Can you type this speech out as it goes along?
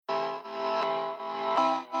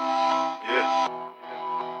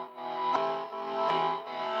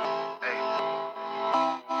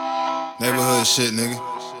Neighborhood shit, nigga.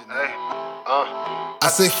 Hey, I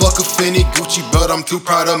say fuck a Fendi Gucci belt, I'm too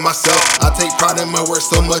proud of myself. I take pride in my work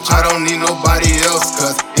so much, I don't need nobody else.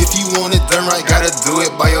 Cause if you want it done right, gotta do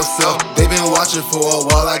it by yourself. They been watching for a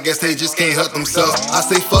while, I guess they just can't help themselves. I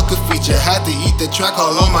say fuck a feature, had to eat the track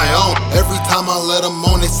all on my own. Every time I let them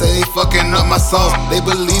on, they say they fucking up my song. They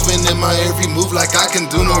believing in my every move like I can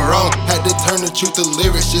do no wrong. Had to turn the truth to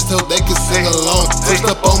lyrics just so they could sing along. Pushed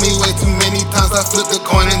up on me way too many times, I flipped the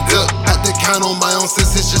coin and dip. Had to count on my own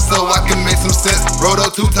senses just so I can make some sense. Rode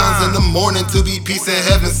up 2 times in the morning to be peace and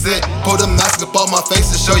heaven sent. Put a mask up on my face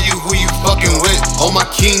to show you who you fucking with. On my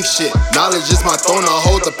king shit, knowledge is my throne, I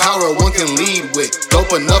hold the power one can lead with.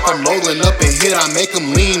 Dope enough, I'm rolling up and hit, I make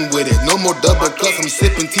them lean with it. No more double cuts, I'm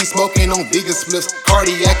sipping tea, smoking on vegan spliffs.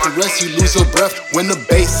 Cardiac arrest, you lose your breath when the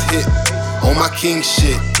bass hit. On my king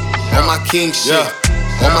shit, on my king shit,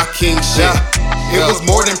 on my king shit. It was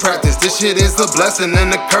more than practice, this shit is a blessing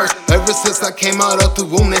and a curse. Ever since I came out of the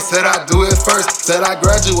womb, they said I'd do it first. Said I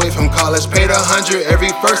graduate from college, paid 100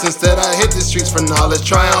 every first. Instead I hit the streets for knowledge,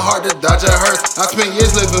 trying hard to dodge a hearse. I spent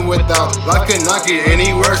years living without, life could not get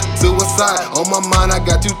any worse. Suicide on my mind, I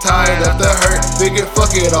got too tired of the hurt. Figured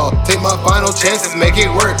fuck it all, take my final chances, make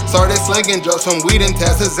it work. Started slanging drugs from weed and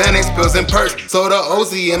tats to Xanax, pills and perks. Sold a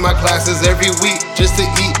OZ in my classes every week just to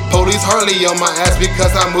eat. Police hardly on my ass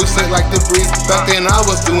because I move straight like the breeze. Back then I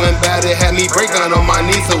was doing bad, it had me break down on my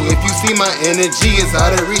knees. So if you see my energy, it's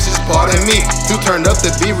out of reach, it's part of me. Too turned up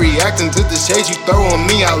to be reacting to the shades you throw on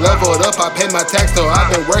me. I leveled up, I paid my tax, so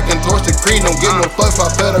I've been working towards the creed. Don't get no fucks,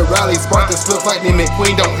 I fed a rally, spark the split lightning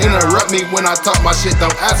McQueen. Don't interrupt me when I talk my shit,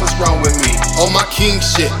 don't ask what's wrong with me. On my king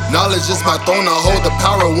shit, knowledge is my throne, I hold the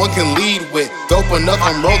power one can lead with. Dope enough,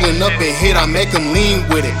 I'm rolling up and hit, I make them lean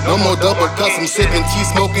with it. No more double cuts, I'm sipping tea,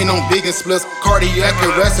 smoking on vegan splits. Cardiac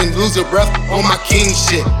arrest and lose your breath on my king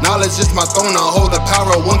shit. Knowledge is my throne, I hold the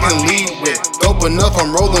power one can lead with. Dope enough,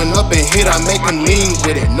 I'm rolling up and hit, I make them lean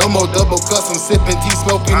with it. No more double cuts, I'm sipping tea,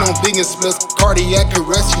 smoking on vegan splits. Cardiac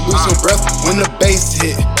arrest, you lose your breath when the bass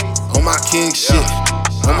hit. On my king shit,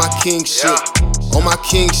 on my king shit, on my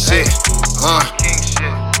king shit,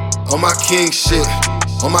 on my king shit,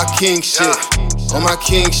 on my king shit, on my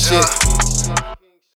king shit.